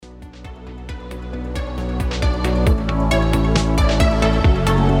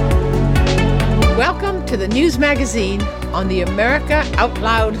to the news magazine on the America Out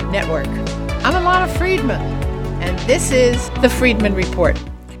Loud Network. I'm Alana Friedman, and this is the Friedman Report.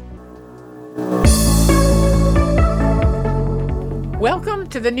 Welcome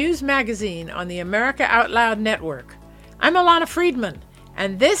to the news magazine on the America Out Loud Network. I'm Alana Friedman,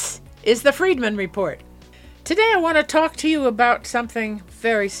 and this is the Friedman Report. Today I want to talk to you about something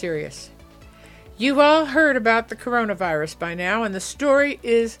very serious. You've all heard about the coronavirus by now, and the story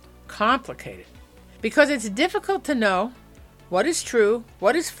is complicated because it's difficult to know what is true,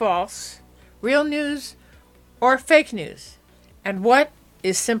 what is false, real news or fake news, and what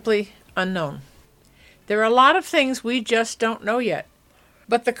is simply unknown. There are a lot of things we just don't know yet,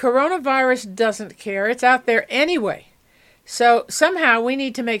 but the coronavirus doesn't care. It's out there anyway. So somehow we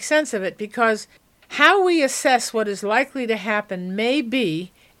need to make sense of it, because how we assess what is likely to happen may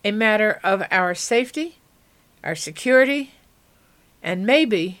be a matter of our safety, our security, and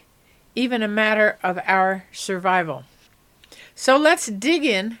maybe even a matter of our survival. So let's dig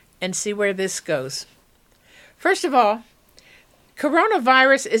in and see where this goes. First of all,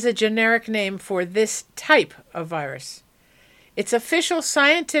 coronavirus is a generic name for this type of virus. Its official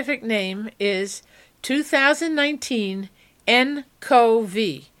scientific name is 2019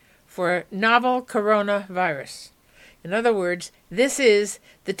 nCoV, for novel coronavirus. In other words, this is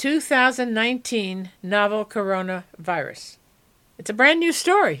the 2019 novel coronavirus. It's a brand new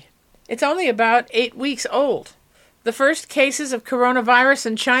story. It's only about 8 weeks old. The first cases of coronavirus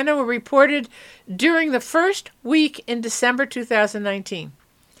in China were reported during the first week in December 2019,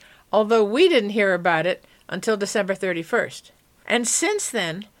 although we didn't hear about it until December 31st. And since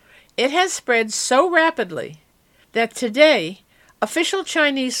then, it has spread so rapidly that today, official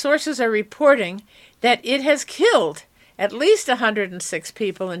Chinese sources are reporting that it has killed at least 106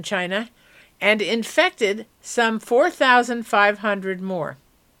 people in China and infected some 4,500 more.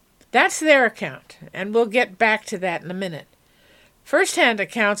 That's their account, and we'll get back to that in a minute. First-hand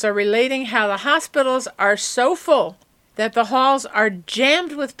accounts are relating how the hospitals are so full that the halls are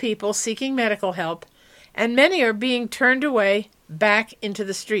jammed with people seeking medical help, and many are being turned away back into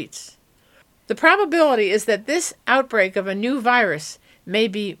the streets. The probability is that this outbreak of a new virus may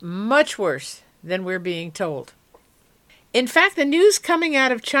be much worse than we're being told. In fact, the news coming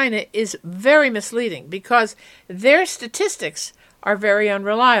out of China is very misleading because their statistics are very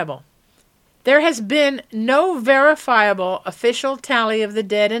unreliable. There has been no verifiable official tally of the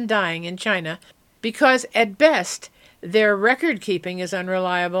dead and dying in China because, at best, their record keeping is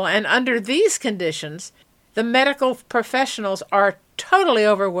unreliable, and under these conditions, the medical professionals are totally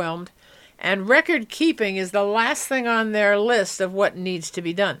overwhelmed, and record keeping is the last thing on their list of what needs to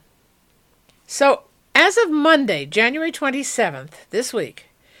be done. So, as of Monday, January 27th, this week,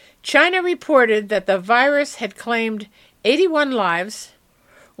 China reported that the virus had claimed 81 lives,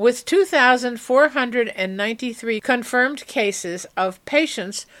 with 2,493 confirmed cases of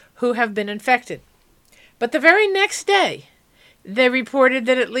patients who have been infected. But the very next day, they reported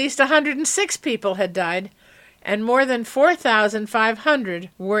that at least 106 people had died, and more than 4,500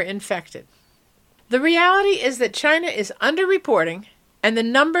 were infected. The reality is that China is underreporting, and the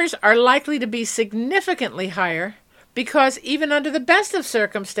numbers are likely to be significantly higher because even under the best of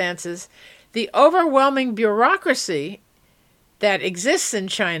circumstances, the overwhelming bureaucracy that exists in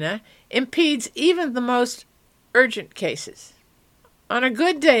China impedes even the most urgent cases. On a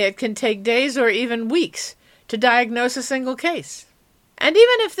good day, it can take days or even weeks to diagnose a single case. And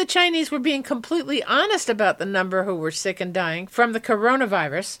even if the Chinese were being completely honest about the number who were sick and dying from the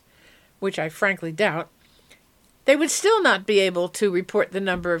coronavirus, which I frankly doubt, they would still not be able to report the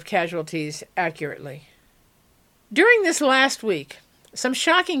number of casualties accurately. During this last week, some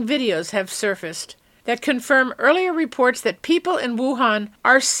shocking videos have surfaced that confirm earlier reports that people in Wuhan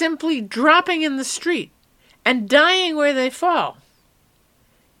are simply dropping in the street and dying where they fall.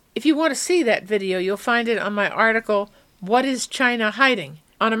 If you want to see that video, you'll find it on my article, What is China Hiding?,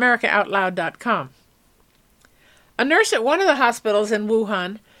 on AmericaOutloud.com. A nurse at one of the hospitals in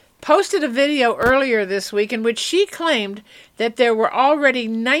Wuhan posted a video earlier this week in which she claimed that there were already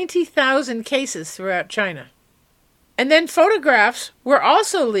 90,000 cases throughout China. And then photographs were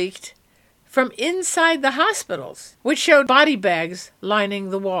also leaked from inside the hospitals, which showed body bags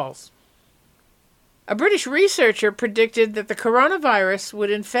lining the walls. A British researcher predicted that the coronavirus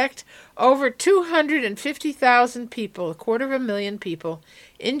would infect over 250,000 people, 250,000 people,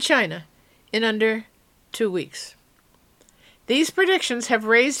 in China in under 2 weeks. These predictions have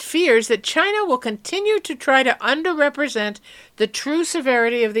raised fears that China will continue to try to underrepresent the true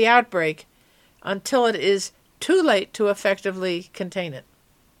severity of the outbreak until it is too late to effectively contain it.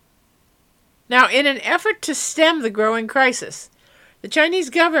 Now, in an effort to stem the growing crisis, the Chinese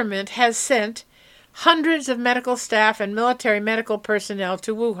government has sent hundreds of medical staff and military medical personnel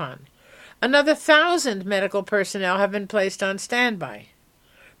to Wuhan. Another 1,000 medical personnel have been placed on standby.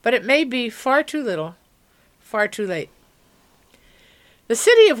 But it may be far too little, far too late. The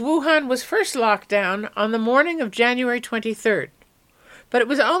city of Wuhan was first locked down on the morning of January 23rd, but it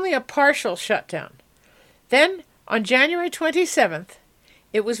was only a partial shutdown. Then, on January 27th,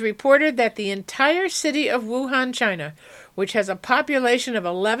 it was reported that the entire city of Wuhan, China, which has a population of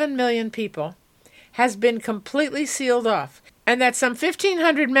 11 million people, has been completely sealed off, and that some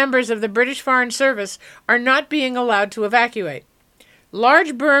 1,500 members of the British Foreign Service are not being allowed to evacuate.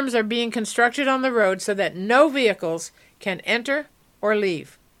 Large berms are being constructed on the road so that no vehicles can enter or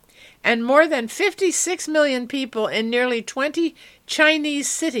leave. And more than 56 million people in nearly 20 Chinese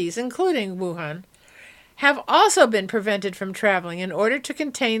cities, including Wuhan, have also been prevented from traveling in order to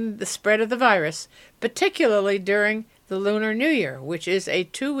contain the spread of the virus, particularly during the Lunar New Year, which is a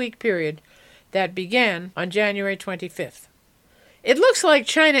 2-week period that began on January 25th. It looks like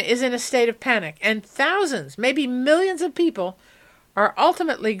China is in a state of panic, and thousands, maybe millions of people are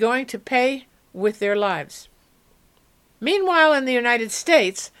ultimately going to pay with their lives. Meanwhile, in the United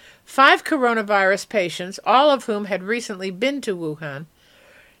States, 5 coronavirus patients, all of whom had recently been to Wuhan,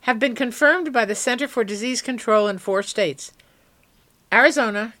 have been confirmed by the Center for Disease Control in 4 states: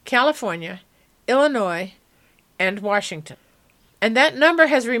 Arizona, California, Illinois, and Washington. And that number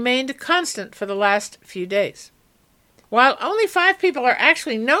has remained constant for the last few days. While only 5 people are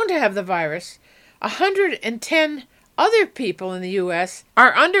actually known to have the virus, 110 other people in the U.S.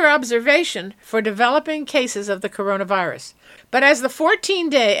 are under observation for developing cases of the coronavirus. But as the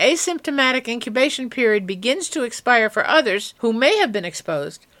 14-day asymptomatic incubation period begins to expire for others who may have been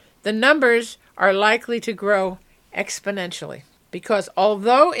exposed, the numbers are likely to grow exponentially. Because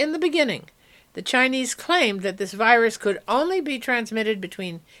although in the beginning the Chinese claimed that this virus could only be transmitted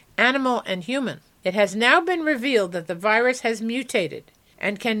between animal and human, it has now been revealed that the virus has mutated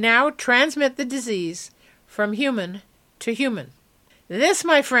and can now transmit the disease from human to human. This,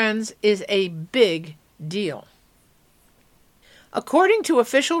 my friends, is a big deal. According to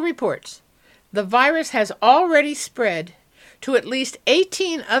official reports, the virus has already spread to at least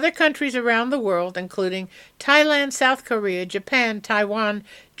 18 other countries around the world, including Thailand, South Korea, Japan, Taiwan,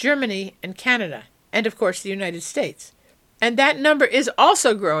 Germany, and Canada, and of course the United States. And that number is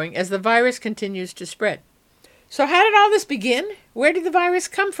also growing as the virus continues to spread. So how did all this begin? Where did the virus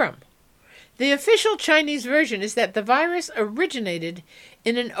come from? The official Chinese version is that the virus originated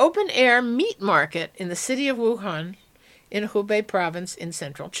in an open-air meat market in the city of Wuhan in Hubei province in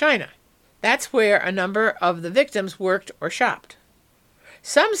central China. That's where a number of the victims worked or shopped.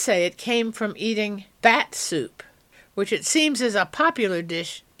 Some say it came from eating bat soup, which it seems is a popular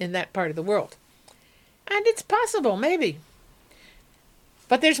dish in that part of the world. And it's possible, maybe.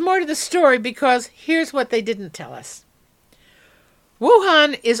 But there's more to the story, because here's what they didn't tell us.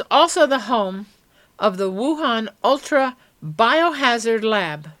 Wuhan is also the home of the Wuhan Ultra Biohazard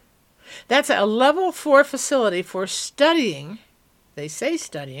Lab. That's a level 4 facility for studying, they say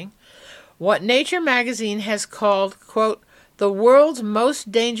studying, what Nature magazine has called, quote, the world's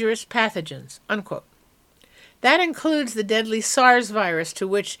most dangerous pathogens, unquote. That includes the deadly SARS virus to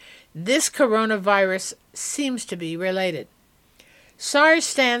which this coronavirus seems to be related. SARS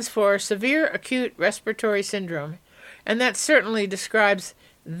stands for Severe Acute Respiratory Syndrome, and that certainly describes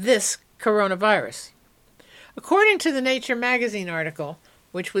this coronavirus. According to the Nature magazine article,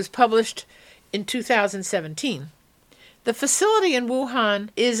 which was published in 2017, the facility in Wuhan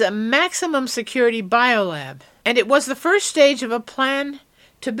is a maximum security biolab, and it was the first stage of a plan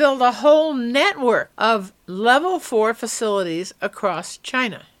to build a whole network of level 4 facilities across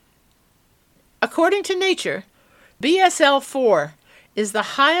China. According to Nature, BSL-4 is the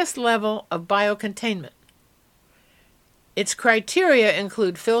highest level of biocontainment. Its criteria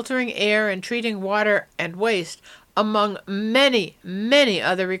include filtering air and treating water and waste, among many, many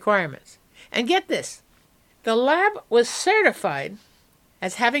other requirements. And get this, the lab was certified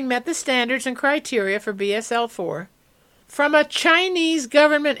as having met the standards and criteria for BSL-4 from a Chinese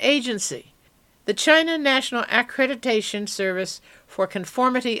government agency, the China National Accreditation Service for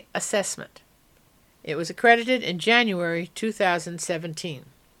Conformity Assessment. It was accredited in January 2017.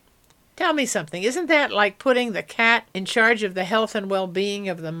 Tell me something, isn't that like putting the cat in charge of the health and well-being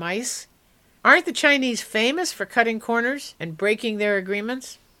of the mice? Aren't the Chinese famous for cutting corners and breaking their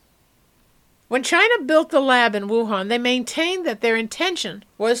agreements? When China built the lab in Wuhan, they maintained that their intention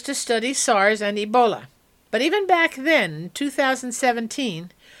was to study SARS and Ebola. But even back then, in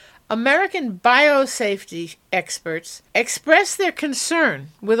 2017, American biosafety experts expressed their concern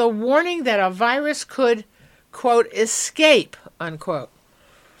with a warning that a virus could, quote, escape, unquote,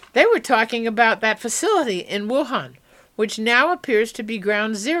 They were talking about that facility in Wuhan, which now appears to be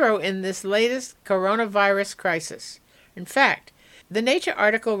ground zero in this latest coronavirus crisis. In fact, the Nature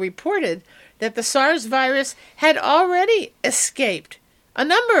article reported that the SARS virus had already escaped a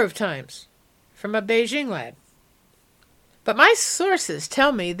number of times from a Beijing lab. But my sources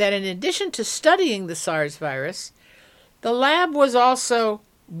tell me that in addition to studying the SARS virus, the lab was also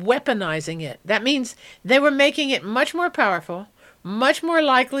weaponizing it. That means they were making it much more powerful, much more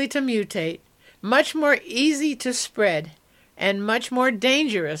likely to mutate, much more easy to spread, and much more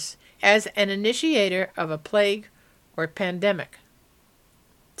dangerous as an initiator of a plague or pandemic.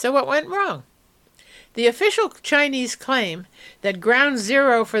 So what went wrong? The official Chinese claim that ground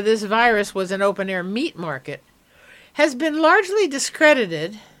zero for this virus was an open-air meat market has been largely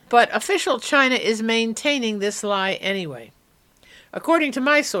discredited, but official China is maintaining this lie anyway. According to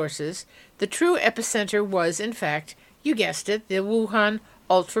my sources, the true epicenter was, in fact, you guessed it, the Wuhan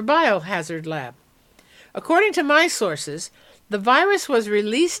ultra-biohazard lab. According to my sources, the virus was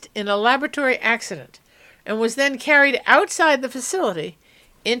released in a laboratory accident and was then carried outside the facility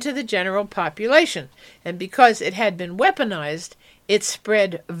into the general population. And because it had been weaponized, it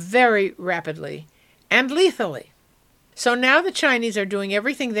spread very rapidly and lethally. So now the Chinese are doing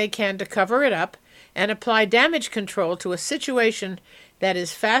everything they can to cover it up and apply damage control to a situation that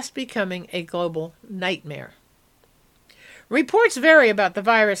is fast becoming a global nightmare. Reports vary about the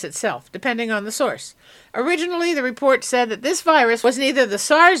virus itself, depending on the source. Originally, the report said that this virus was neither the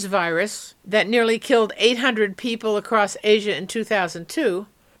SARS virus that nearly killed 800 people across Asia in 2002,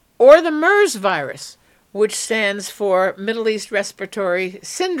 or the MERS virus, which stands for Middle East Respiratory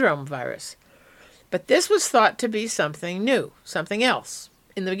Syndrome virus. But this was thought to be something new, something else,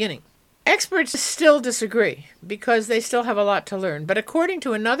 in the beginning. Experts still disagree, because they still have a lot to learn, but according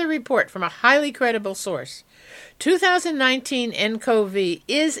to another report from a highly credible source, 2019 nCoV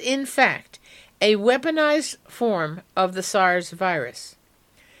is, in fact, a weaponized form of the SARS virus.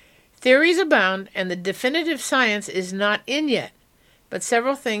 Theories abound, and the definitive science is not in yet, but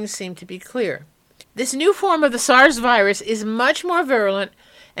several things seem to be clear. This new form of the SARS virus is much more virulent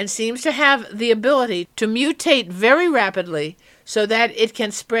and seems to have the ability to mutate very rapidly so that it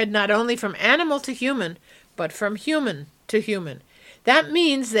can spread not only from animal to human, but from human to human. That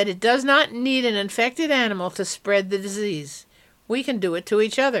means that it does not need an infected animal to spread the disease. We can do it to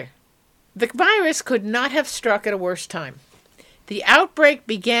each other. The virus could not have struck at a worse time. The outbreak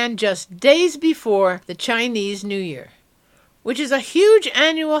began just days before the Chinese New Year, which is a huge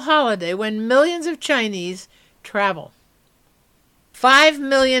annual holiday when millions of Chinese travel. 5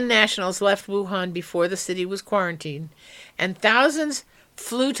 million nationals left Wuhan before the city was quarantined, and thousands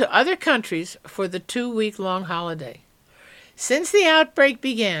flew to other countries for the 2-week-long holiday. Since the outbreak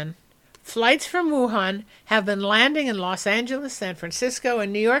began, flights from Wuhan have been landing in Los Angeles, San Francisco,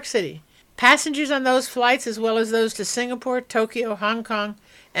 and New York City. Passengers on those flights, as well as those to Singapore, Tokyo, Hong Kong,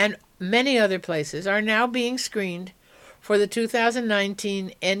 and many other places, are now being screened for the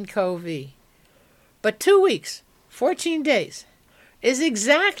 2019 nCoV. But 2 weeks, 14 days, is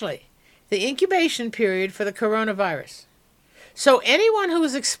exactly the incubation period for the coronavirus. So anyone who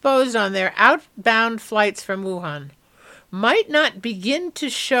was exposed on their outbound flights from Wuhan might not begin to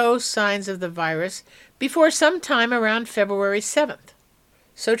show signs of the virus before sometime around February 7th.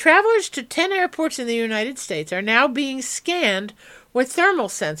 So travelers to 10 airports in the United States are now being scanned with thermal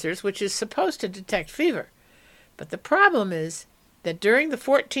sensors, which is supposed to detect fever. But the problem is that during the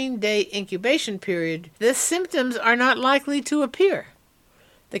 14-day incubation period, the symptoms are not likely to appear.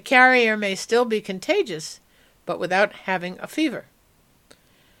 The carrier may still be contagious, but without having a fever.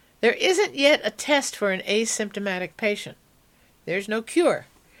 There isn't yet a test for an asymptomatic patient. There's no cure,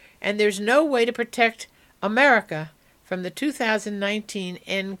 and there's no way to protect America from the 2019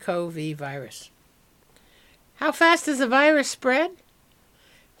 nCoV virus. How fast does the virus spread?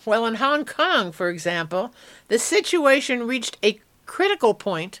 Well, in Hong Kong, for example, the situation reached a critical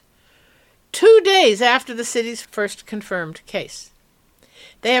point 2 days after the city's first confirmed case.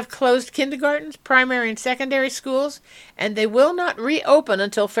 They have closed kindergartens, primary and secondary schools, and they will not reopen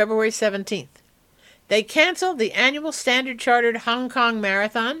until February 17th. They canceled the annual Standard Chartered Hong Kong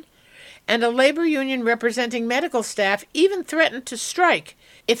Marathon, and a labor union representing medical staff even threatened to strike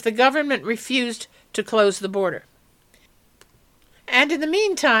if the government refused to close the border. And in the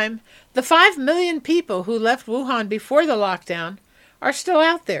meantime, the 5 million people who left Wuhan before the lockdown are still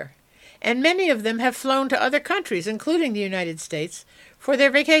out there, and many of them have flown to other countries, including the United States, for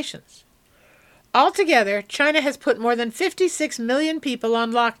their vacations. Altogether, China has put more than 56 million people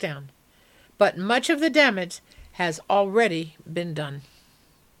on lockdown, but much of the damage has already been done.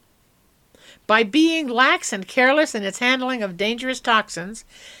 By being lax and careless in its handling of dangerous toxins,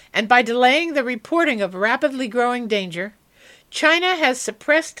 and by delaying the reporting of rapidly growing danger, China has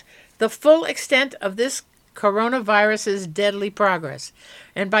suppressed the full extent of this coronavirus's deadly progress.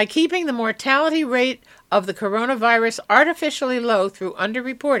 And by keeping the mortality rate of the coronavirus artificially low through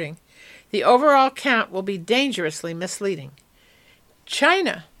underreporting, the overall count will be dangerously misleading.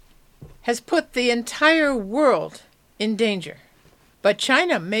 China has put the entire world in danger, but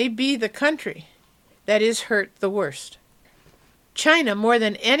China may be the country that is hurt the worst. China, more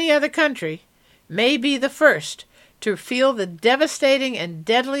than any other country, may be the first to feel the devastating and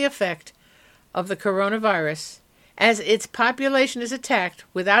deadly effect of the coronavirus as its population is attacked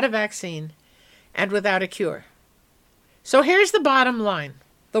without a vaccine and without a cure. So here's the bottom line.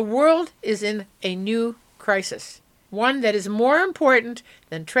 The world is in a new crisis, one that is more important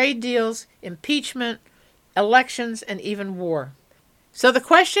than trade deals, impeachment, elections, and even war. So the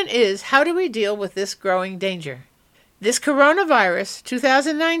question is, how do we deal with this growing danger? This coronavirus,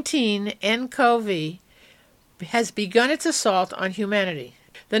 2019 nCoV, has begun its assault on humanity.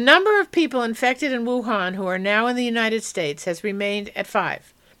 The number of people infected in Wuhan who are now in the United States has remained at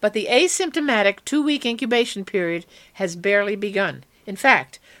 5, but the asymptomatic 2-week incubation period has barely begun. In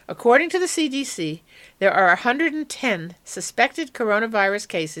fact, according to the CDC, there are 110 suspected coronavirus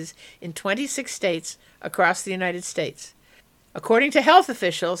cases in 26 states across the United States. According to health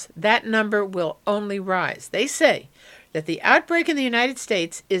officials, that number will only rise. They say that the outbreak in the United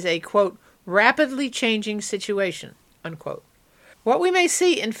States is a, quote, rapidly changing situation, unquote. What we may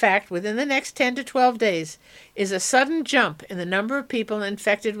see, in fact, within the next 10 to 12 days is a sudden jump in the number of people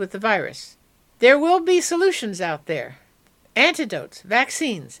infected with the virus. There will be solutions out there, antidotes,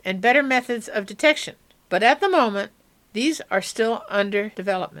 vaccines, and better methods of detection. But at the moment, these are still under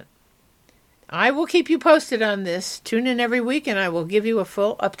development. I will keep you posted on this. Tune in every week and I will give you a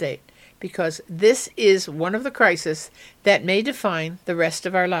full update, because this is one of the crises that may define the rest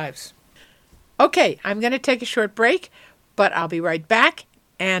of our lives. Okay, I'm going to take a short break, but I'll be right back,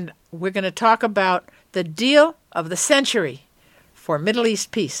 and we're going to talk about the deal of the century for Middle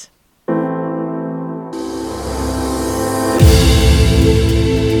East peace.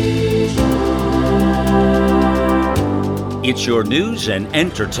 It's your news and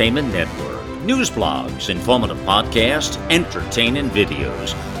entertainment network. News blogs, informative podcasts, entertaining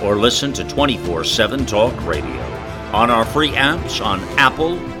videos, or listen to 24/7 Talk Radio on our free apps on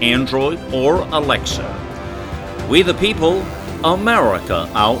Apple, Android, or Alexa. We the people,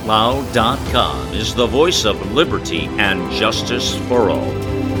 AmericaOutloud.com is the voice of liberty and justice for all.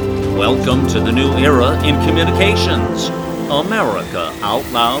 Welcome to the new era in communications. America Out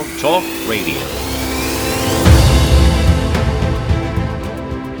Loud Talk Radio.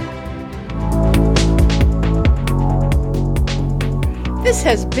 This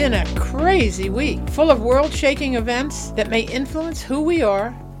has been a crazy week, full of world-shaking events that may influence who we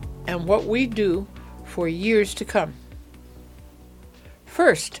are and what we do for years to come.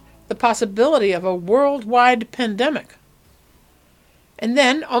 First, the possibility of a worldwide pandemic. And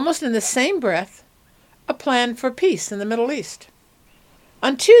then, almost in the same breath, a plan for peace in the Middle East.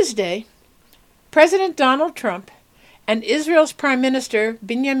 On Tuesday, President Donald Trump and Israel's Prime Minister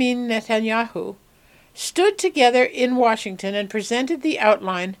Benjamin Netanyahu stood together in Washington and presented the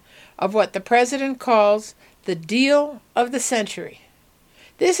outline of what the president calls the deal of the century.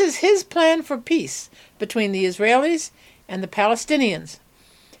 This is his plan for peace between the Israelis and the Palestinians,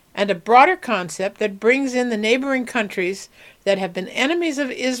 and a broader concept that brings in the neighboring countries that have been enemies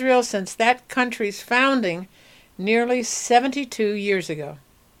of Israel since that country's founding nearly 72 years ago.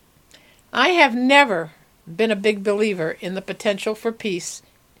 I have never been a big believer in the potential for peace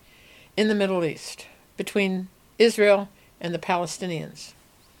in the Middle East between Israel and the Palestinians.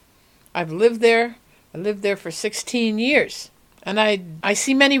 I've lived there. I lived there for 16 years, and I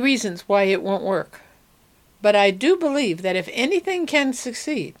see many reasons why it won't work. But I do believe that if anything can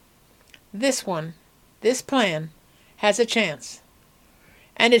succeed, this plan, has a chance.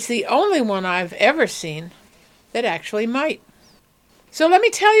 And it's the only one I've ever seen that actually might. So let me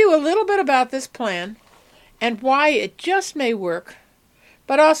tell you a little bit about this plan and why it just may work,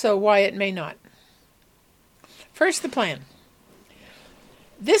 but also why it may not. First, the plan.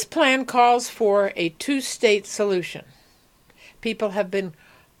 This plan calls for a two-state solution. People have been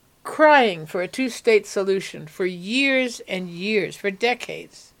crying for a two-state solution for years and years, for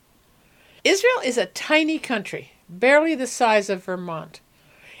decades. Israel is a tiny country, barely the size of Vermont,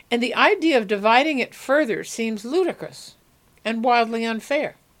 and the idea of dividing it further seems ludicrous and wildly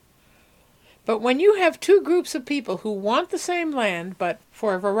unfair. But when you have two groups of people who want the same land, but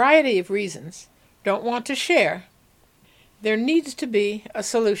for a variety of reasons don't want to share, there needs to be a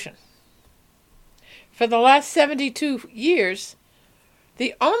solution. For the last 72 years,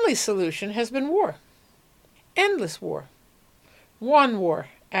 the only solution has been war. Endless war. One war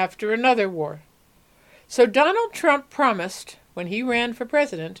after another war. So Donald Trump promised, when he ran for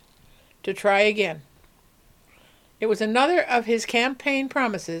president, to try again. It was another of his campaign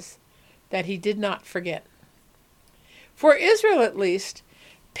promises that he did not forget. For Israel, at least,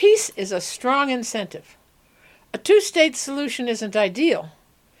 peace is a strong incentive. A two-state solution isn't ideal,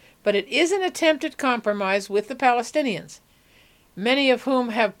 but it is an attempt at compromise with the Palestinians, many of whom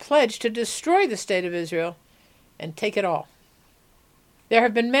have pledged to destroy the state of Israel and take it all. There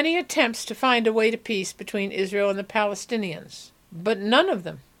have been many attempts to find a way to peace between Israel and the Palestinians, but none of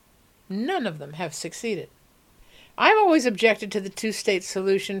them have succeeded. I've always objected to the two-state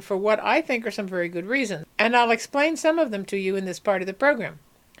solution for what I think are some very good reasons, and I'll explain some of them to you in this part of the program.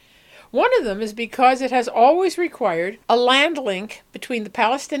 One of them is because it has always required a land link between the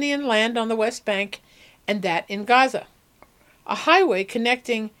Palestinian land on the West Bank and that in Gaza, a highway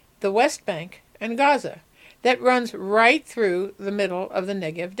connecting the West Bank and Gaza that runs right through the middle of the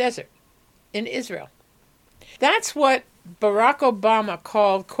Negev Desert in Israel. That's what Barack Obama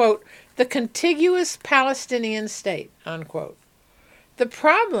called, quote, the contiguous Palestinian state, unquote. The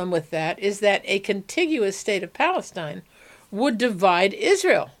problem with that is that a contiguous state of Palestine would divide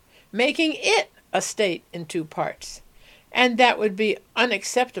Israel, making it a state in two parts, and that would be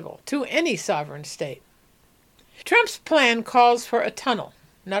unacceptable to any sovereign state. Trump's plan calls for a tunnel,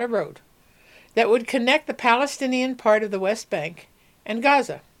 not a road, that would connect the Palestinian part of the West Bank and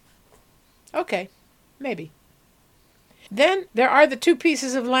Gaza. Okay, maybe. Then there are the two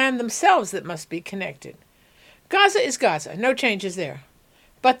pieces of land themselves that must be connected. Gaza is Gaza, no changes there.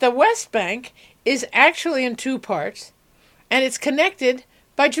 But the West Bank is actually in two parts, and it's connected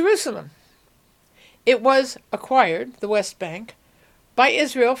by Jerusalem. It was acquired, the West Bank, by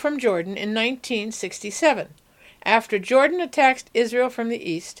Israel from Jordan in 1967, after Jordan attacked Israel from the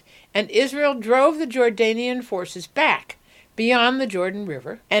east, and Israel drove the Jordanian forces back beyond the Jordan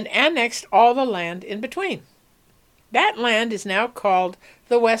River and annexed all the land in between. That land is now called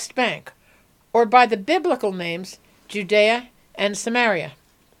the West Bank, or by the biblical names Judea and Samaria.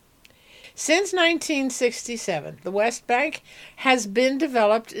 Since 1967, the West Bank has been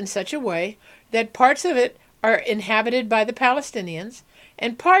developed in such a way that parts of it are inhabited by the Palestinians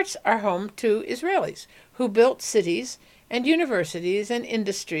and parts are home to Israelis who built cities and universities and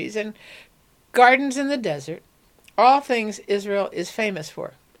industries and gardens in the desert, all things Israel is famous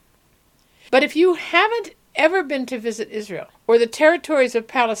for. But if you haven't ever been to visit Israel or the territories of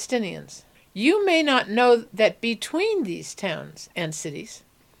Palestinians, you may not know that between these towns and cities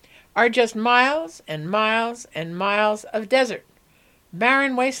are just miles and miles and miles of desert,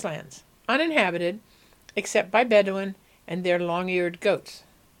 barren wastelands, uninhabited except by Bedouin and their long-eared goats.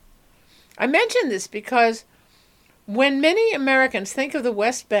 I mention this because when many Americans think of the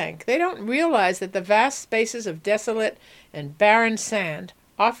West Bank, they don't realize that the vast spaces of desolate and barren sand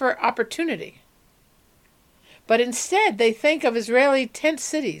offer opportunity. But instead they think of Israeli tent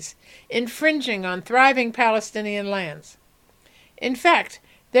cities infringing on thriving Palestinian lands. In fact,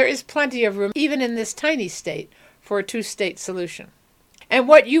 there is plenty of room, even in this tiny state, for a two-state solution. And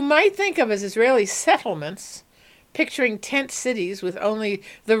what you might think of as Israeli settlements, picturing tent cities with only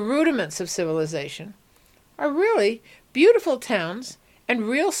the rudiments of civilization, are really beautiful towns and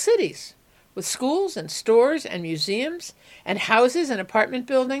real cities, with schools and stores and museums and houses and apartment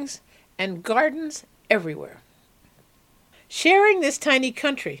buildings and gardens everywhere. Sharing this tiny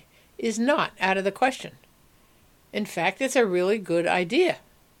country is not out of the question. In fact, it's a really good idea.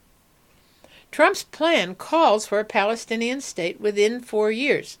 Trump's plan calls for a Palestinian state within 4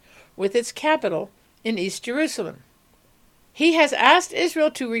 years, with its capital in East Jerusalem. He has asked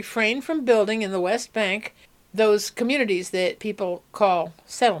Israel to refrain from building in the West Bank those communities that people call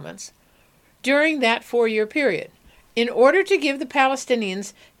settlements during that 4-year period, in order to give the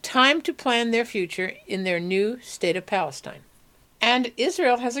Palestinians time to plan their future in their new state of Palestine. And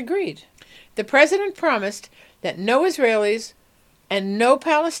Israel has agreed. The president promised that no Israelis and no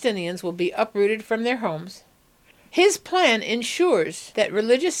Palestinians will be uprooted from their homes. His plan ensures that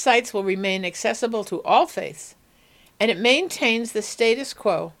religious sites will remain accessible to all faiths, and it maintains the status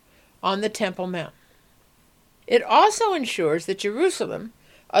quo on the Temple Mount. It also ensures that Jerusalem,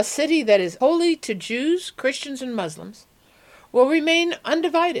 a city that is holy to Jews, Christians, and Muslims, will remain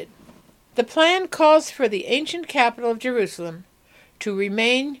undivided. The plan calls for the ancient capital of Jerusalem to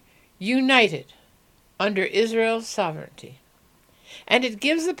remain united under Israel's sovereignty. And it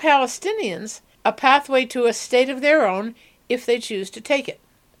gives the Palestinians a pathway to a state of their own if they choose to take it.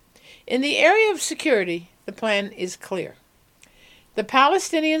 In the area of security, the plan is clear. The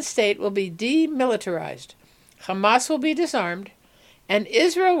Palestinian state will be demilitarized, Hamas will be disarmed, and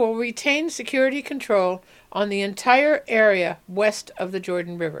Israel will retain security control on the entire area west of the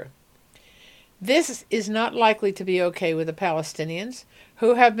Jordan River. This is not likely to be okay with the Palestinians,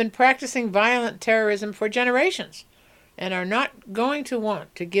 who have been practicing violent terrorism for generations and are not going to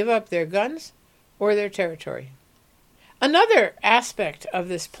want to give up their guns or their territory. Another aspect of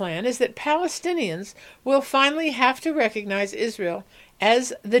this plan is that Palestinians will finally have to recognize Israel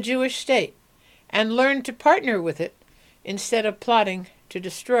as the Jewish state and learn to partner with it instead of plotting to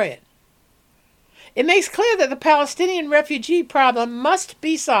destroy it. It makes clear that the Palestinian refugee problem must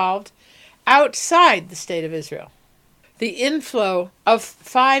be solved outside the state of Israel. The inflow of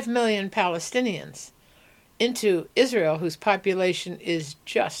 5 million Palestinians into Israel, whose population is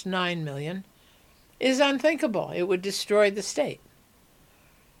just 9 million, is unthinkable. It would destroy the state.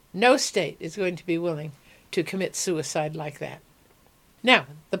 No state is going to be willing to commit suicide like that. Now,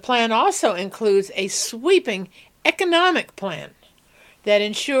 the plan also includes a sweeping economic plan that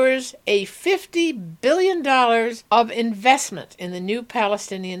ensures a $50 billion of investment in the new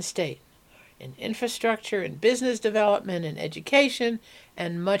Palestinian state, in infrastructure, in business development, in education,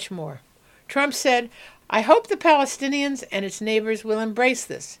 and much more. Trump said, "I hope the Palestinians and its neighbors will embrace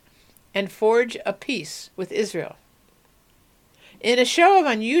this and forge a peace with Israel." In a show of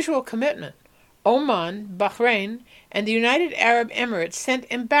unusual commitment, Oman, Bahrain, and the United Arab Emirates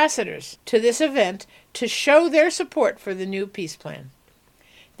sent ambassadors to this event to show their support for the new peace plan.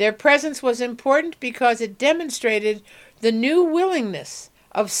 Their presence was important because it demonstrated the new willingness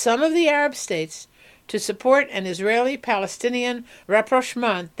of some of the Arab states to support an Israeli-Palestinian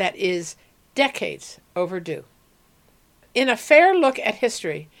rapprochement that is decades overdue. In a fair look at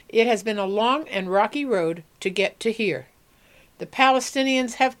history, it has been a long and rocky road to get to here. The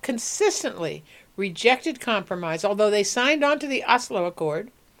Palestinians have consistently rejected compromise, although they signed on to the Oslo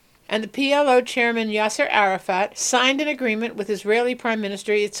Accord, and the PLO chairman Yasser Arafat signed an agreement with Israeli Prime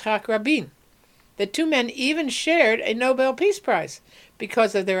Minister Yitzhak Rabin. The two men even shared a Nobel Peace Prize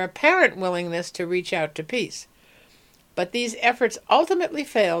because of their apparent willingness to reach out to peace. But these efforts ultimately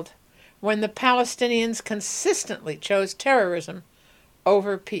failed when the Palestinians consistently chose terrorism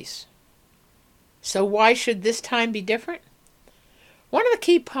over peace. So why should this time be different? One of the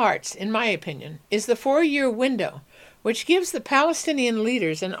key parts, in my opinion, is the 4-year window, which gives the Palestinian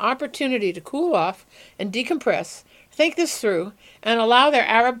leaders an opportunity to cool off and decompress, think this through, and allow their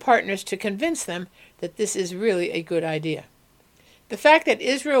Arab partners to convince them that this is really a good idea. The fact that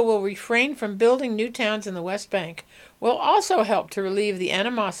Israel will refrain from building new towns in the West Bank will also help to relieve the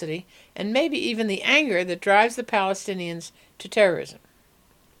animosity and maybe even the anger that drives the Palestinians to terrorism.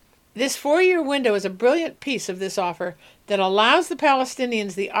 This 4-year window is a brilliant piece of this offer that allows the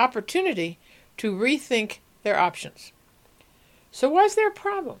Palestinians the opportunity to rethink their options. So why is there a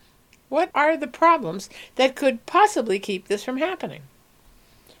problem? What are the problems that could possibly keep this from happening?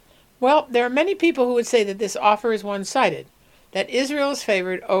 Well, there are many people who would say that this offer is one-sided, that Israel is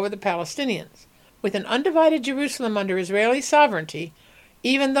favored over the Palestinians, with an undivided Jerusalem under Israeli sovereignty,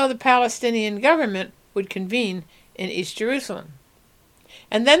 even though the Palestinian government would convene in East Jerusalem.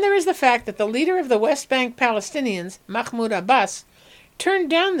 And then there is the fact that the leader of the West Bank Palestinians, Mahmoud Abbas, turned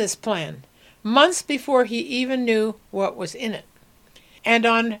down this plan months before he even knew what was in it. And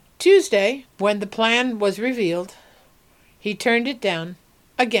on Tuesday, when the plan was revealed, he turned it down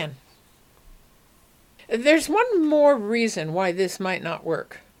again. There's one more reason why this might not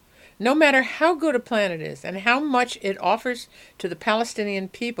work. No matter how good a plan it is and how much it offers to the Palestinian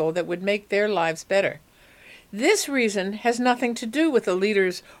people that would make their lives better, this reason has nothing to do with the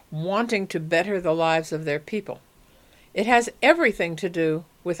leaders wanting to better the lives of their people. It has everything to do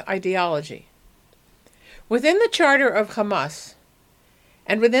with ideology. Within the charter of Hamas,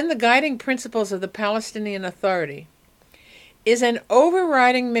 and within the guiding principles of the Palestinian Authority, is an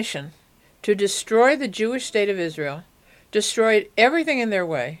overriding mission to destroy the Jewish state of Israel, destroy everything in their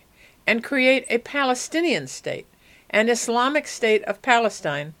way, and create a Palestinian state, an Islamic state of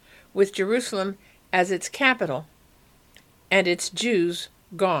Palestine, with Jerusalem as its capital, and its Jews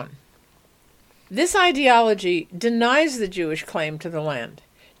gone. This ideology denies the Jewish claim to the land,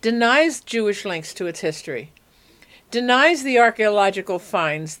 denies Jewish links to its history, denies the archaeological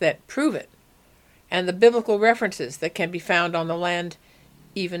finds that prove it, and the biblical references that can be found on the land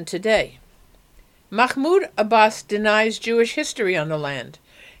even today. Mahmoud Abbas denies Jewish history on the land,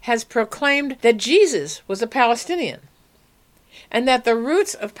 has proclaimed that Jesus was a Palestinian, and that the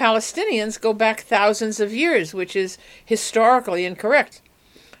roots of Palestinians go back thousands of years, which is historically incorrect.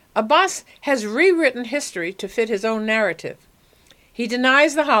 Abbas has rewritten history to fit his own narrative. He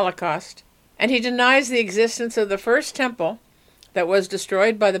denies the Holocaust, and he denies the existence of the first temple that was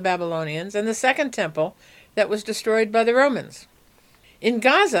destroyed by the Babylonians and the Second Temple that was destroyed by the Romans. In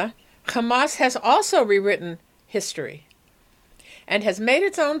Gaza, Hamas has also rewritten history and has made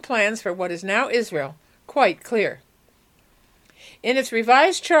its own plans for what is now Israel quite clear. In its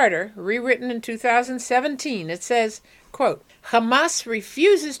revised charter, rewritten in 2017, it says, quote, Hamas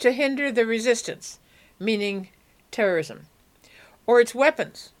refuses to hinder the resistance, meaning terrorism, or its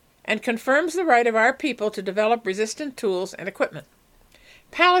weapons, and confirms the right of our people to develop resistant tools and equipment.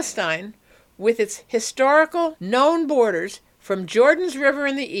 Palestine, with its historical known borders from Jordan's River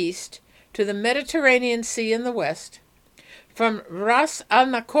in the east to the Mediterranean Sea in the west, from Ras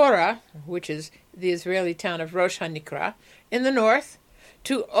al-Nakora, which is the Israeli town of Rosh HaNikra, in the north,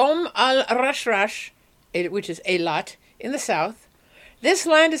 to al-Rashrash, which is Eilat, in the south, this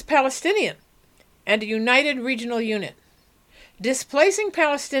land is Palestinian and a united regional unit. Displacing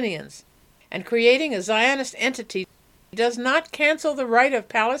Palestinians and creating a Zionist entity does not cancel the right of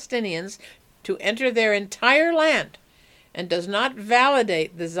Palestinians to enter their entire land and does not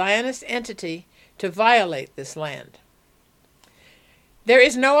validate the Zionist entity to violate this land. There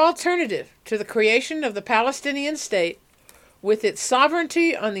is no alternative to the creation of the Palestinian state with its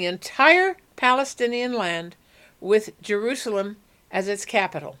sovereignty on the entire Palestinian land with Jerusalem as its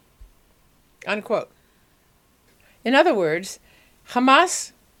capital. Unquote. In other words,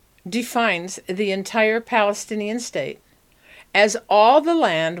 Hamas defines the entire Palestinian state as all the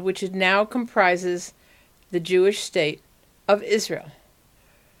land which it now comprises the Jewish state of Israel.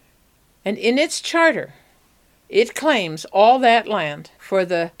 And in its charter, it claims all that land for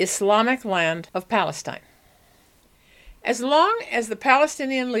the Islamic land of Palestine. As long as the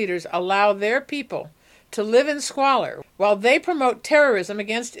Palestinian leaders allow their people to live in squalor while they promote terrorism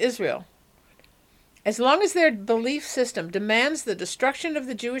against Israel, as long as their belief system demands the destruction of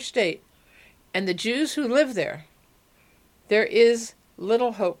the Jewish state and the Jews who live there, there is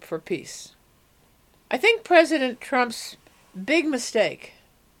little hope for peace. I think President Trump's big mistake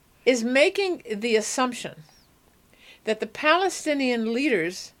is making the assumption that the Palestinian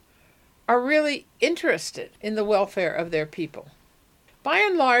leaders are really interested in the welfare of their people. By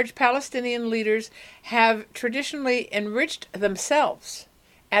and large, Palestinian leaders have traditionally enriched themselves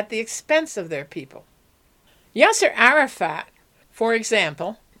at the expense of their people. Yasser Arafat, for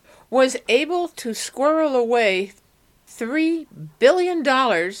example, was able to squirrel away $3 billion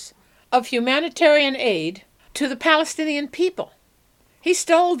of humanitarian aid to the Palestinian people. He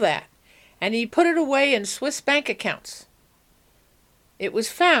stole that, and he put it away in Swiss bank accounts. It was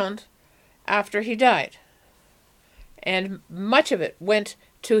found after he died, and much of it went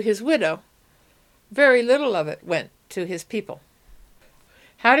to his widow. Very little of it went to his people.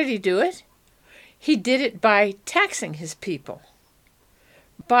 How did he do it? He did it by taxing his people,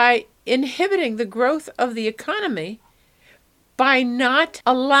 by inhibiting the growth of the economy, by not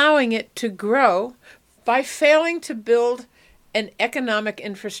allowing it to grow, by failing to build an economic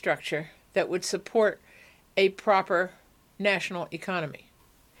infrastructure that would support a proper national economy.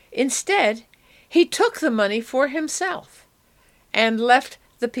 Instead, he took the money for himself and left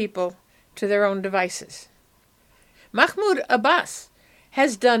the people to their own devices. Mahmoud Abbas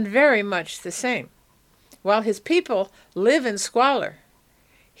has done very much the same. While his people live in squalor,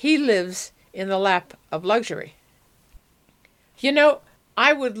 he lives in the lap of luxury. You know,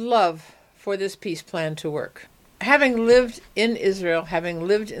 I would love for this peace plan to work. Having lived in Israel, having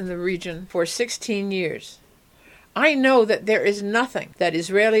lived in the region for 16 years, I know that there is nothing that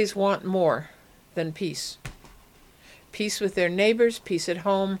Israelis want more than peace. Peace with their neighbors, peace at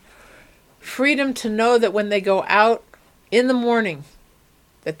home, freedom to know that when they go out in the morning,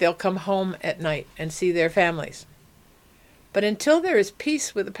 that they'll come home at night and see their families. But until there is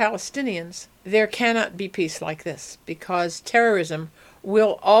peace with the Palestinians, there cannot be peace like this, because terrorism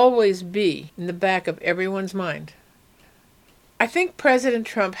will always be in the back of everyone's mind. I think President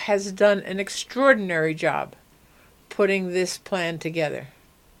Trump has done an extraordinary job putting this plan together.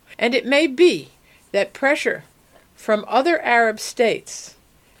 And it may be that pressure from other Arab states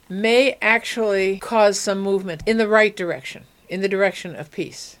may actually cause some movement in the right direction, in the direction of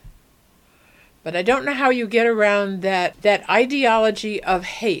peace. But I don't know how you get around that ideology of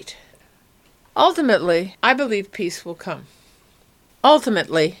hate. Ultimately, I believe peace will come.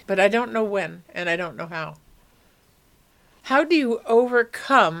 Ultimately, but I don't know when, and I don't know how. How do you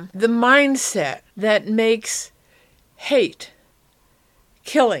overcome the mindset that makes hate,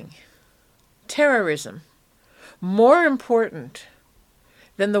 killing, terrorism more important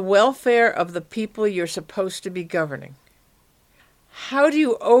than the welfare of the people you're supposed to be governing? How do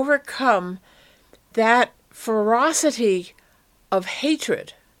you overcome that ferocity of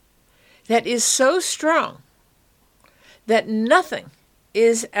hatred that is so strong that nothing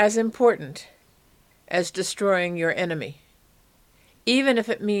is as important as destroying your enemy, even if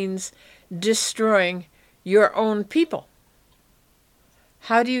it means destroying your own people.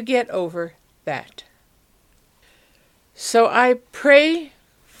 How do you get over that? So I pray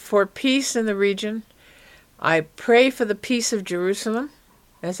for peace in the region. I pray for the peace of Jerusalem,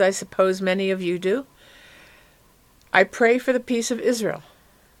 as I suppose many of you do. I pray for the peace of Israel.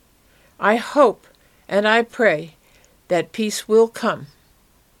 I hope and I pray that peace will come.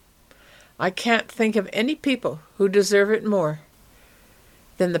 I can't think of any people who deserve it more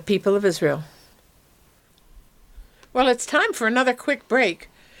than the people of Israel. Well, it's time for another quick break,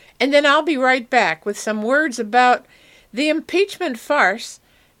 and then I'll be right back with some words about the impeachment farce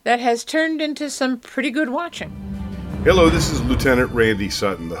that has turned into some pretty good watching. Hello, this is Lieutenant Randy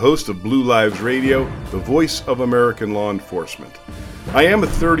Sutton, the host of Blue Lives Radio, the voice of American law enforcement. I am a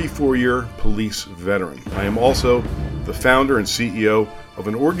 34-year police veteran. I am also the founder and CEO of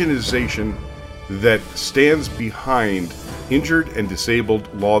an organization that stands behind injured and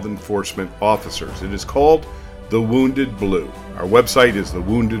disabled law enforcement officers. It is called The Wounded Blue. Our website is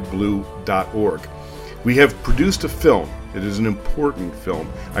thewoundedblue.org. We have produced a film. It is an important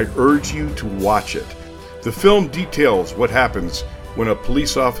film. I urge you to watch it. The film details what happens when a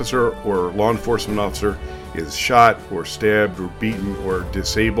police officer or law enforcement officer is shot or stabbed or beaten or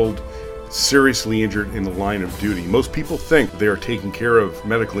disabled, seriously injured in the line of duty. Most people think they are taken care of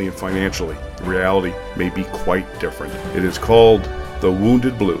medically and financially. The reality may be quite different. It is called The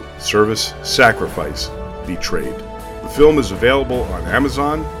Wounded Blue: Service, Sacrifice, Betrayed. The film is available on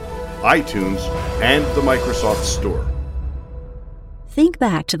Amazon, iTunes, and the Microsoft Store. Think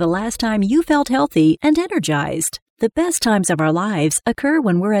back to the last time you felt healthy and energized. The best times of our lives occur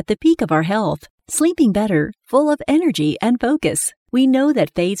when we're at the peak of our health, sleeping better, full of energy and focus. We know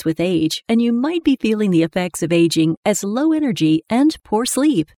that fades with age, and you might be feeling the effects of aging as low energy and poor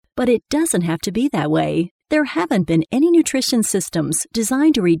sleep. But it doesn't have to be that way. There haven't been any nutrition systems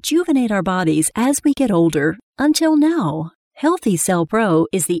designed to rejuvenate our bodies as we get older until now. Healthy Cell Pro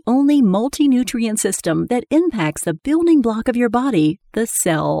is the only multi-nutrient system that impacts the building block of your body, the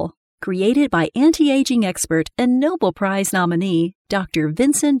cell. Created by anti-aging expert and Nobel Prize nominee, Dr.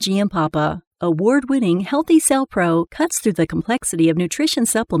 Vincent Giampapa, award-winning Healthy Cell Pro cuts through the complexity of nutrition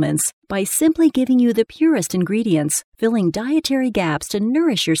supplements by simply giving you the purest ingredients, filling dietary gaps to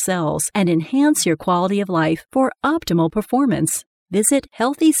nourish your cells and enhance your quality of life for optimal performance. Visit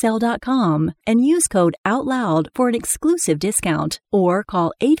healthycell.com and use code OUTLOUD for an exclusive discount, or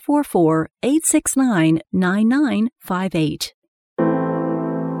call 844-869-9958.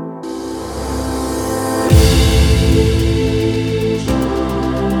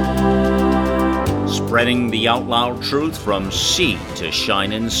 Spreading the out loud truth from sea to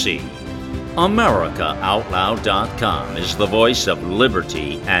shining sea. AmericaOutloud.com is the voice of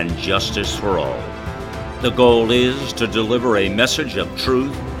liberty and justice for all. The goal is to deliver a message of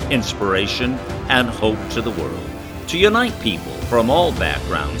truth, inspiration, and hope to the world, to unite people from all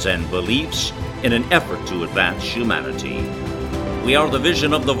backgrounds and beliefs in an effort to advance humanity. We are the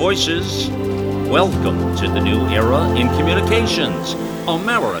vision of the voices. Welcome to the new era in communications,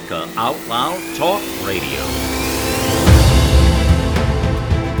 America Out Loud Talk Radio.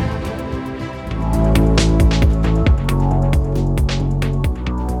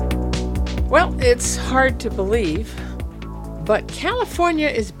 Well, it's hard to believe, but California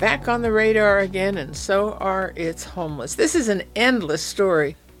is back on the radar again, and so are its homeless. This is an endless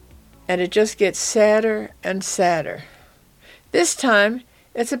story, and it just gets sadder and sadder. This time,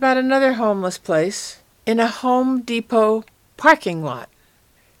 it's about another homeless place in a Home Depot parking lot.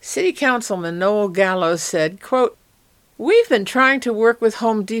 City Councilman Noel Gallows said, quote, "We've been trying to work with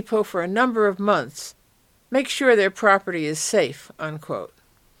Home Depot for a number of months, make sure their property is safe," unquote.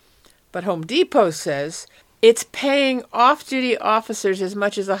 But Home Depot says it's paying off-duty officers as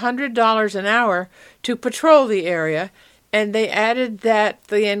much as $100 an hour to patrol the area, and they added that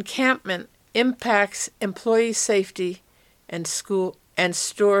the encampment impacts employee safety and school and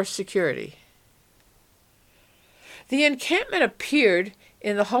store security. The encampment appeared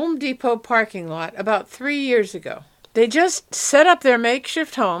in the Home Depot parking lot about 3 years ago. They just set up their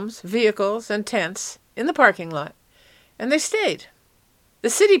makeshift homes, vehicles, and tents in the parking lot, and they stayed. The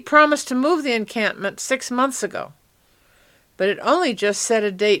city promised to move the encampment 6 months ago, but it only just set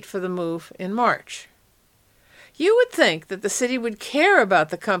a date for the move in March. You would think that the city would care about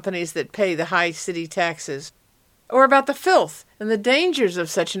the companies that pay the high city taxes, or about the filth and the dangers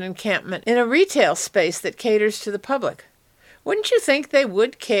of such an encampment in a retail space that caters to the public. Wouldn't you think they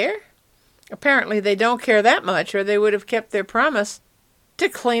would care? Apparently they don't care that much, or they would have kept their promise to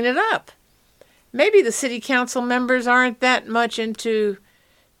clean it up. Maybe the city council members aren't that much into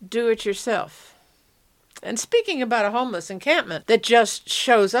do-it-yourself. And speaking about a homeless encampment that just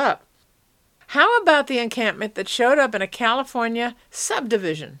shows up, how about the encampment that showed up in a California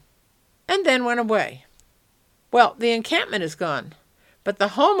subdivision and then went away? Well, the encampment is gone, but the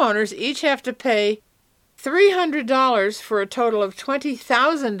homeowners each have to pay $300 for a total of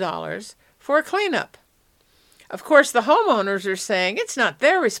 $20,000 for a cleanup. Of course, the homeowners are saying it's not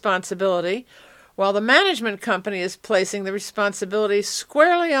their responsibility, while the management company is placing the responsibility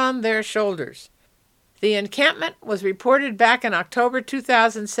squarely on their shoulders. The encampment was reported back in October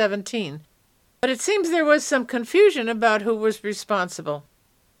 2017, but it seems there was some confusion about who was responsible.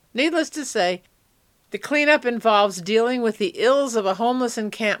 Needless to say, the cleanup involves dealing with the ills of a homeless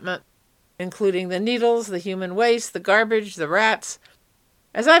encampment, including the needles, the human waste, the garbage, the rats.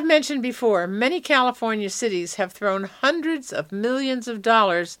 As I've mentioned before, many California cities have thrown hundreds of millions of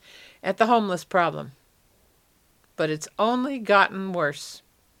dollars at the homeless problem. But it's only gotten worse.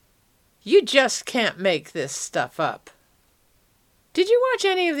 You just can't make this stuff up. Did you watch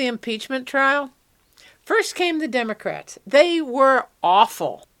any of the impeachment trial? First came the Democrats. They were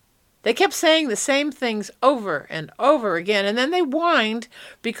awful. They kept saying the same things over and over again, and then they whined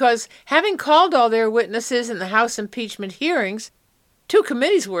because, having called all their witnesses in the House impeachment hearings, 2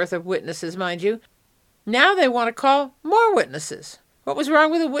 committees worth of witnesses, mind you, now they want to call more witnesses. What was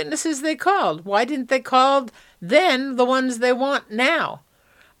wrong with the witnesses they called? Why didn't they call then the ones they want now?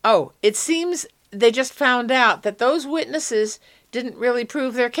 Oh, it seems they just found out that those witnesses didn't really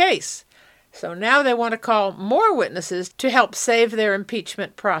prove their case. So now they want to call more witnesses to help save their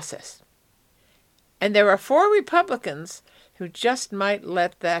impeachment process. And there are 4 Republicans who just might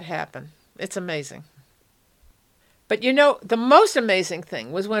let that happen. It's amazing. But you know, the most amazing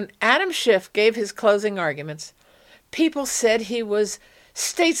thing was when Adam Schiff gave his closing arguments, people said he was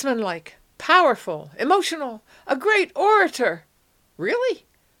statesmanlike, powerful, emotional, a great orator. Really?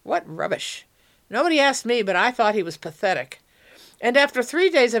 What rubbish. Nobody asked me, but I thought he was pathetic. And after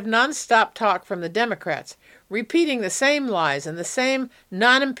 3 days of nonstop talk from the Democrats, repeating the same lies and the same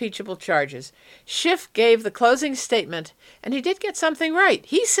non-impeachable charges, Schiff gave the closing statement, and he did get something right.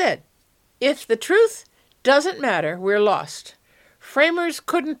 He said, "If the truth doesn't matter, we're lost. Framers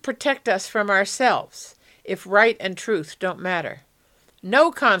couldn't protect us from ourselves if right and truth don't matter.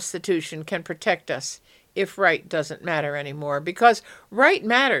 No Constitution can protect us if right doesn't matter anymore, because right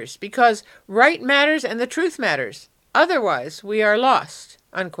matters and the truth matters. Otherwise, we are lost,"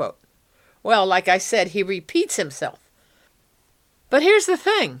 unquote. Well, like I said, he repeats himself. But here's the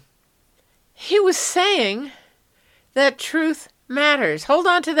thing. He was saying that truth matters. Hold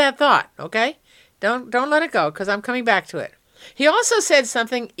on to that thought, okay? Don't let it go, because I'm coming back to it. He also said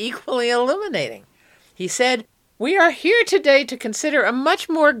something equally illuminating. He said, "We are here today to consider a much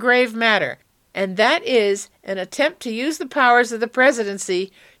more grave matter, and that is an attempt to use the powers of the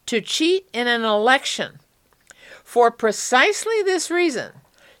presidency to cheat in an election. For precisely this reason,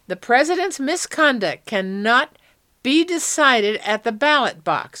 the president's misconduct cannot be decided at the ballot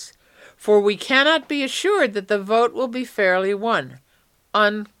box, for we cannot be assured that the vote will be fairly won,"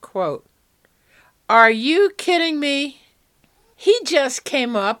 unquote. Are you kidding me? He just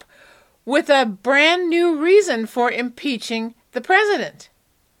came up with a brand new reason for impeaching the president.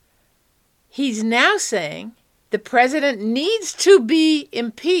 He's now saying the president needs to be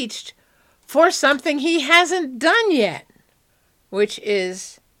impeached for something he hasn't done yet, which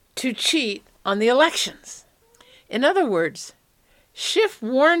is to cheat on the elections. In other words, Schiff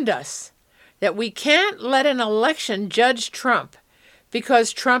warned us that we can't let an election judge Trump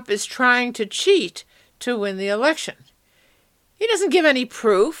because Trump is trying to cheat to win the election. He doesn't give any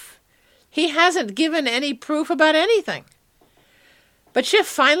proof. He hasn't given any proof about anything. But Schiff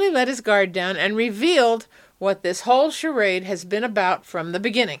finally let his guard down and revealed what this whole charade has been about from the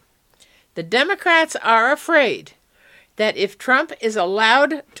beginning. The Democrats are afraid that if Trump is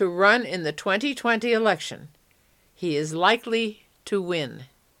allowed to run in the 2020 election, he is likely to win.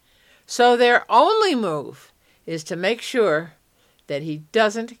 So their only move is to make sure that he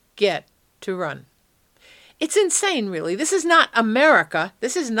doesn't get to run. It's insane, really. This is not America.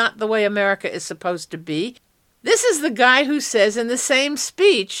 This is not the way America is supposed to be. This is the guy who says in the same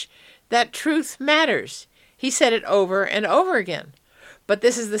speech that truth matters. He said it over and over again. But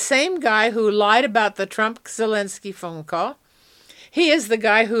this is the same guy who lied about the Trump-Zelensky phone call. He is the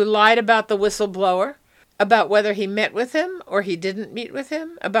guy who lied about the whistleblower, about whether he met with him or he didn't meet with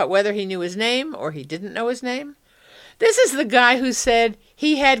him, about whether he knew his name or he didn't know his name. This is the guy who said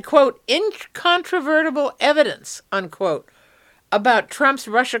he had, quote, incontrovertible evidence, unquote, about Trump's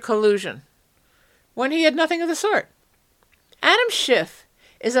Russia collusion, when he had nothing of the sort. Adam Schiff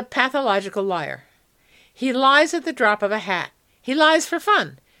is a pathological liar. He lies at the drop of a hat. He lies for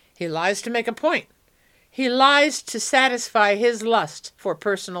fun. He lies to make a point. He lies to satisfy his lust for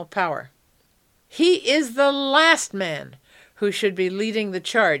personal power. He is the last man who should be leading the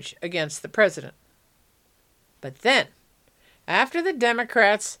charge against the president. But then, after the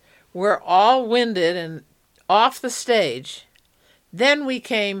Democrats were all winded and off the stage, then we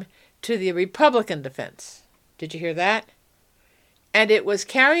came to the Republican defense. Did you hear that? And it was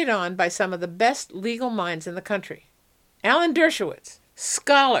carried on by some of the best legal minds in the country. Alan Dershowitz,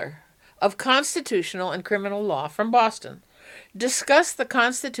 scholar of constitutional and criminal law from Boston, discussed the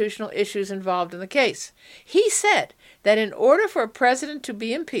constitutional issues involved in the case. He said that in order for a president to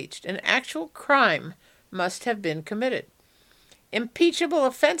be impeached, an actual crime must have been committed. Impeachable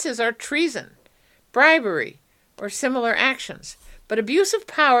offenses are treason, bribery, or similar actions. But abuse of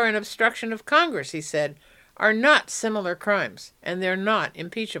power and obstruction of Congress, he said, are not similar crimes, and they're not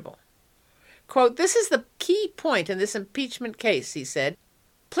impeachable. Quote, "This is the key point in this impeachment case," he said.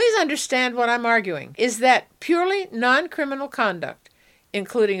 "Please understand what I'm arguing is that purely non-criminal conduct,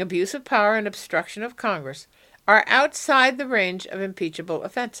 including abuse of power and obstruction of Congress, are outside the range of impeachable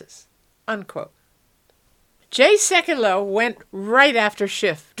offenses." Unquote. Jay Sekulow went right after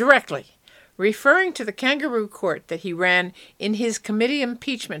Schiff, directly, referring to the kangaroo court that he ran in his committee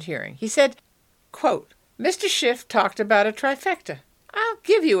impeachment hearing. He said, quote, "Mr. Schiff talked about a trifecta. I'll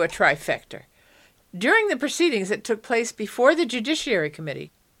give you a trifecta. During the proceedings that took place before the Judiciary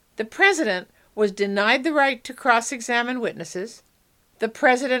Committee, the President was denied the right to cross-examine witnesses, the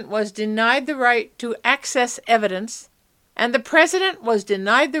President was denied the right to access evidence, and the President was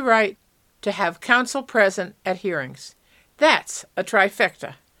denied the right to have counsel present at hearings. That's a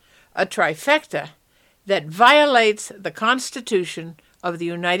trifecta that violates the Constitution of the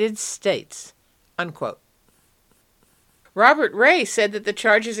United States." Unquote. Robert Ray said that the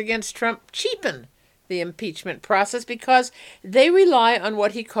charges against Trump cheapen the impeachment process because they rely on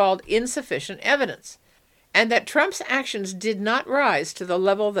what he called insufficient evidence, and that Trump's actions did not rise to the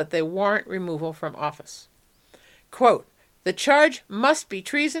level that they warrant removal from office. Quote, "The charge must be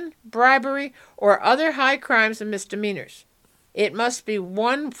treason, bribery, or other high crimes and misdemeanors. It must be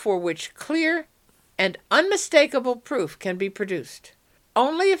one for which clear and unmistakable proof can be produced.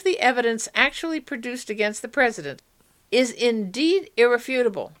 Only if the evidence actually produced against the president is indeed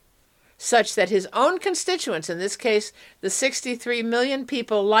irrefutable, such that his own constituents, in this case the 63 million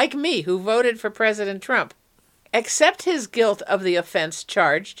people like me who voted for President Trump, accept his guilt of the offense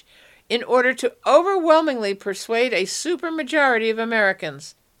charged in order to overwhelmingly persuade a supermajority of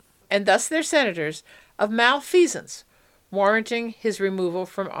Americans, and thus their senators, of malfeasance, warranting his removal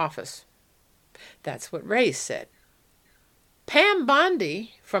from office." That's what Ray said. Pam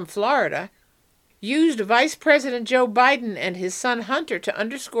Bondi from Florida used Vice President Joe Biden and his son Hunter to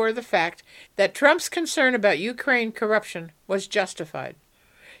underscore the fact that Trump's concern about Ukraine corruption was justified.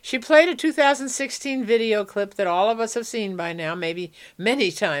 She played a 2016 video clip that all of us have seen by now, maybe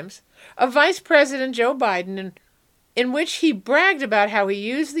many times, of Vice President Joe Biden in which he bragged about how he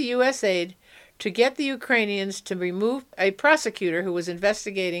used the U.S. aid to get the Ukrainians to remove a prosecutor who was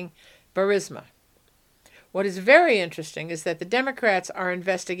investigating Burisma. What is very interesting is that the Democrats are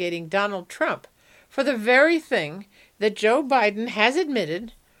investigating Donald Trump for the very thing that Joe Biden has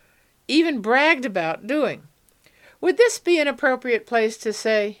admitted, even bragged about doing. Would this be an appropriate place to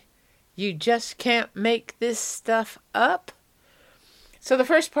say, "You just can't make this stuff up"? So the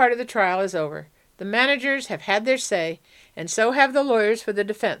first part of the trial is over. The managers have had their say, and so have the lawyers for the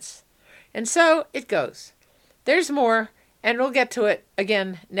defense. And so it goes. There's more, and we'll get to it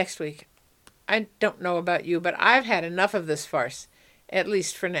again next week. I don't know about you, but I've had enough of this farce, at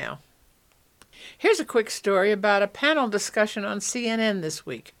least for now. Here's a quick story about a panel discussion on CNN this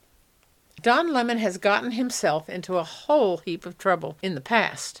week. Don Lemon has gotten himself into a whole heap of trouble in the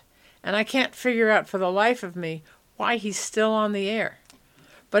past, and I can't figure out for the life of me why he's still on the air.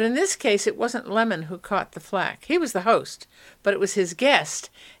 But in this case, it wasn't Lemon who caught the flack. He was the host, but it was his guest,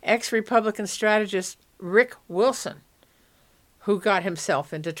 ex-Republican strategist Rick Wilson, who got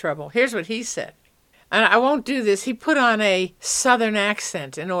himself into trouble. Here's what he said. And I won't do this. He put on a Southern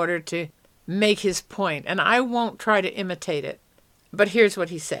accent in order to make his point, and I won't try to imitate it. But here's what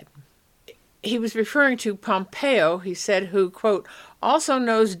he said. He was referring to Pompeo, he said, who, quote, also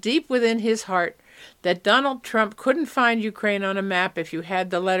knows deep within his heart that Donald Trump couldn't find Ukraine on a map if you had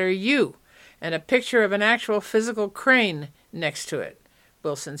the letter U and a picture of an actual physical crane next to it,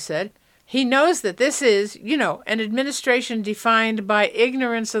 Wilson said. He knows that this is, an administration defined by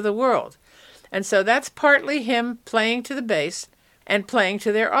ignorance of the world. And so that's partly him playing to the base and playing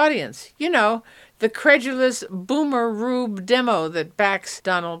to their audience. the credulous boomer rube demo that backs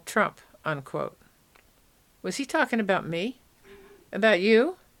Donald Trump, unquote. Was he talking about me? About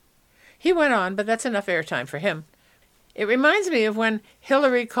you? He went on, but that's enough airtime for him. It reminds me of when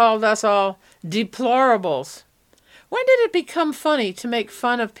Hillary called us all deplorables. When did it become funny to make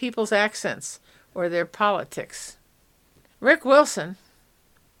fun of people's accents or their politics? Rick Wilson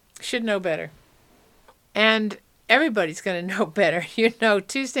should know better. And everybody's going to know better. You know,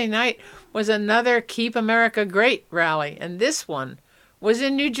 Tuesday night was another Keep America Great rally, and this one was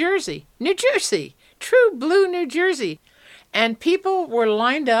in New Jersey. New Jersey! True blue New Jersey. And people were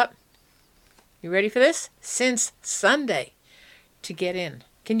lined up, you ready for this? Since Sunday to get in.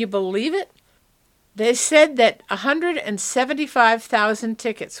 Can you believe it? They said that 175,000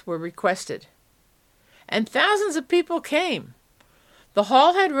 tickets were requested. And thousands of people came. The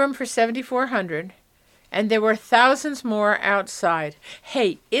hall had room for 7,400, and there were thousands more outside.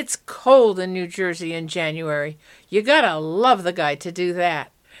 Hey, it's cold in New Jersey in January. You gotta love the guy to do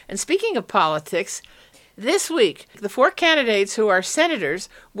that. And speaking of politics, this week, the 4 candidates who are senators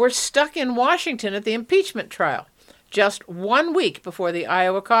were stuck in Washington at the impeachment trial, just 1 week before the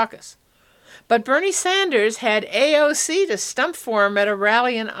Iowa caucus. But Bernie Sanders had AOC to stump for him at a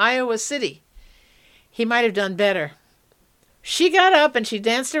rally in Iowa City. He might have done better. She got up and she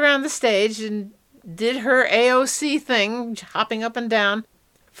danced around the stage and did her AOC thing, hopping up and down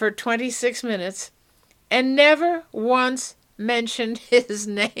for 26 minutes, and never once mentioned his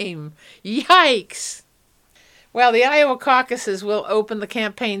name. Yikes! Well, the Iowa caucuses will open the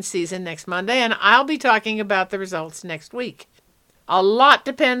campaign season next Monday, and I'll be talking about the results next week. A lot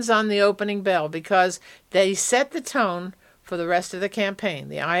depends on the opening bell because they set the tone for the rest of the campaign,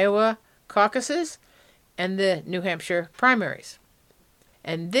 the Iowa caucuses and the New Hampshire primaries.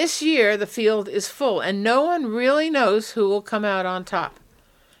 And this year the field is full, and no one really knows who will come out on top.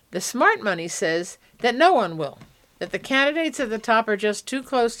 The smart money says that no one will, that the candidates at the top are just too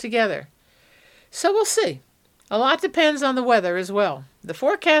close together. So we'll see. A lot depends on the weather as well. The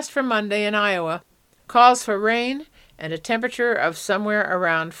forecast for Monday in Iowa calls for rain and a temperature of somewhere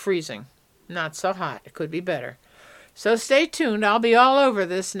around freezing. Not so hot. It could be better. So stay tuned. I'll be all over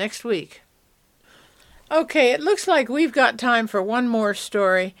this next week. Okay, it looks like we've got time for one more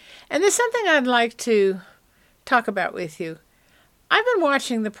story, and there's something I'd like to talk about with you. I've been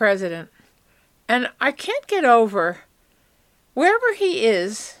watching the president, and I can't get over wherever he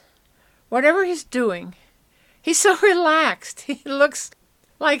is, whatever he's doing, he's so relaxed. He looks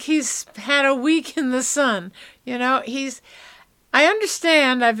like he's had a week in the sun. You know, I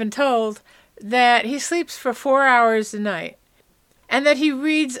understand, I've been told, that he sleeps for 4 hours a night, and that he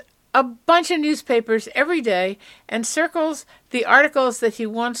reads a bunch of newspapers every day and circles the articles that he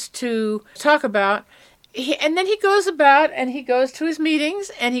wants to talk about. And then he goes about and he goes to his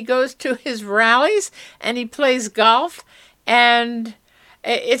meetings and he goes to his rallies and he plays golf, and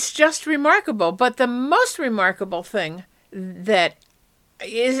it's just remarkable. But the most remarkable thing that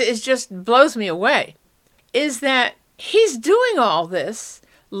is just blows me away is that he's doing all this,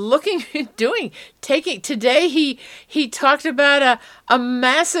 today he talked about a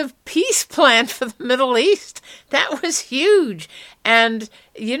massive peace plan for the Middle East. That was huge. And,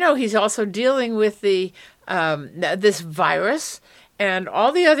 you know, he's also dealing with this virus and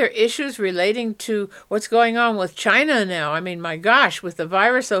all the other issues relating to what's going on with China now. I mean, my gosh, with the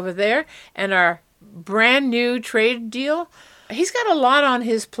virus over there and our brand new trade deal, he's got a lot on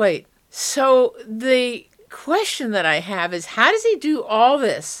his plate. So the question that I have is, how does he do all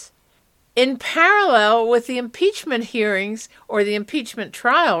this in parallel with the impeachment hearings, or the impeachment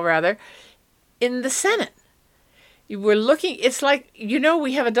trial rather, in the Senate? We're looking, it's like, you know,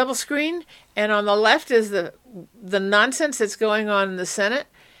 we have a double screen, and on the left is the nonsense that's going on in the Senate,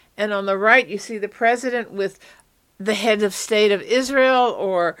 and on the right you see the president with the head of state of Israel,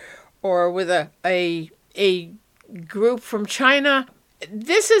 or with a group from China.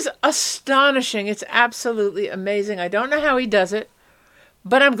 This is astonishing. It's absolutely amazing. I don't know how he does it,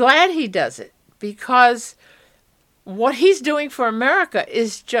 but I'm glad he does it, because what he's doing for America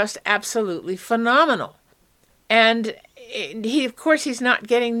is just absolutely phenomenal. And of course, he's not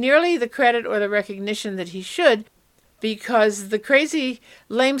getting nearly the credit or the recognition that he should, because the crazy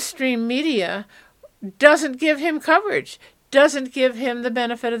lamestream media doesn't give him coverage, doesn't give him the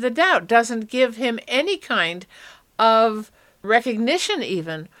benefit of the doubt, doesn't give him any kind of recognition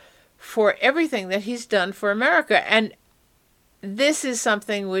even for everything that he's done for America. And this is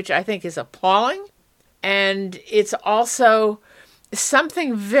something which I think is appalling, and it's also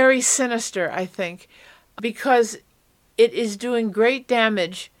something very sinister, I think, because it is doing great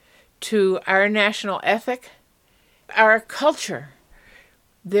damage to our national ethic, our culture.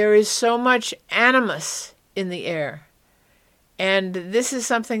 There is so much animus in the air. And this is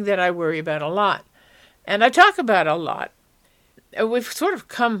something that I worry about a lot. And I talk about a lot. We've sort of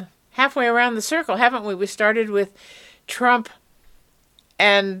come halfway around the circle, haven't we? We started with Trump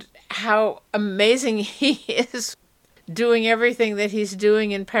and how amazing he is doing everything that he's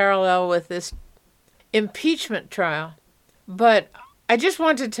doing in parallel with this impeachment trial. But I just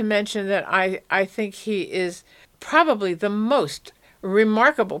wanted to mention that I think he is probably the most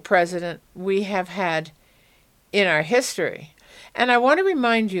remarkable president we have had in our history. And I want to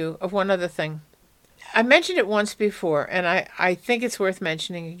remind you of one other thing. I mentioned it once before, and I think it's worth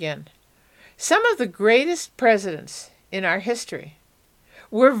mentioning again. Some of the greatest presidents in our history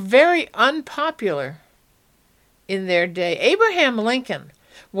were very unpopular in their day. Abraham Lincoln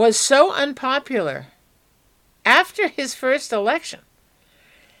was so unpopular after his first election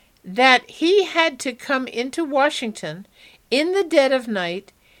that he had to come into Washington in the dead of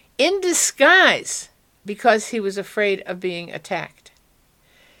night in disguise because he was afraid of being attacked.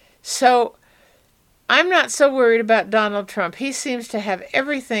 So I'm not so worried about Donald Trump. He seems to have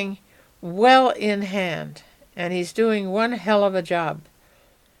everything well in hand, and he's doing one hell of a job.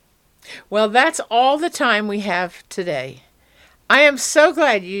 Well, that's all the time we have today. I am so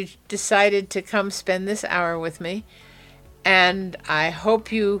glad you decided to come spend this hour with me, and I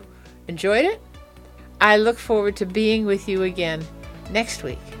hope you enjoyed it. I look forward to being with you again next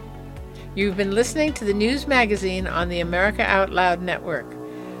week. You've been listening to the News Magazine on the America Out Loud Network.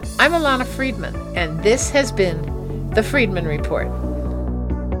 I'm Alana Friedman, and this has been The Friedman Report.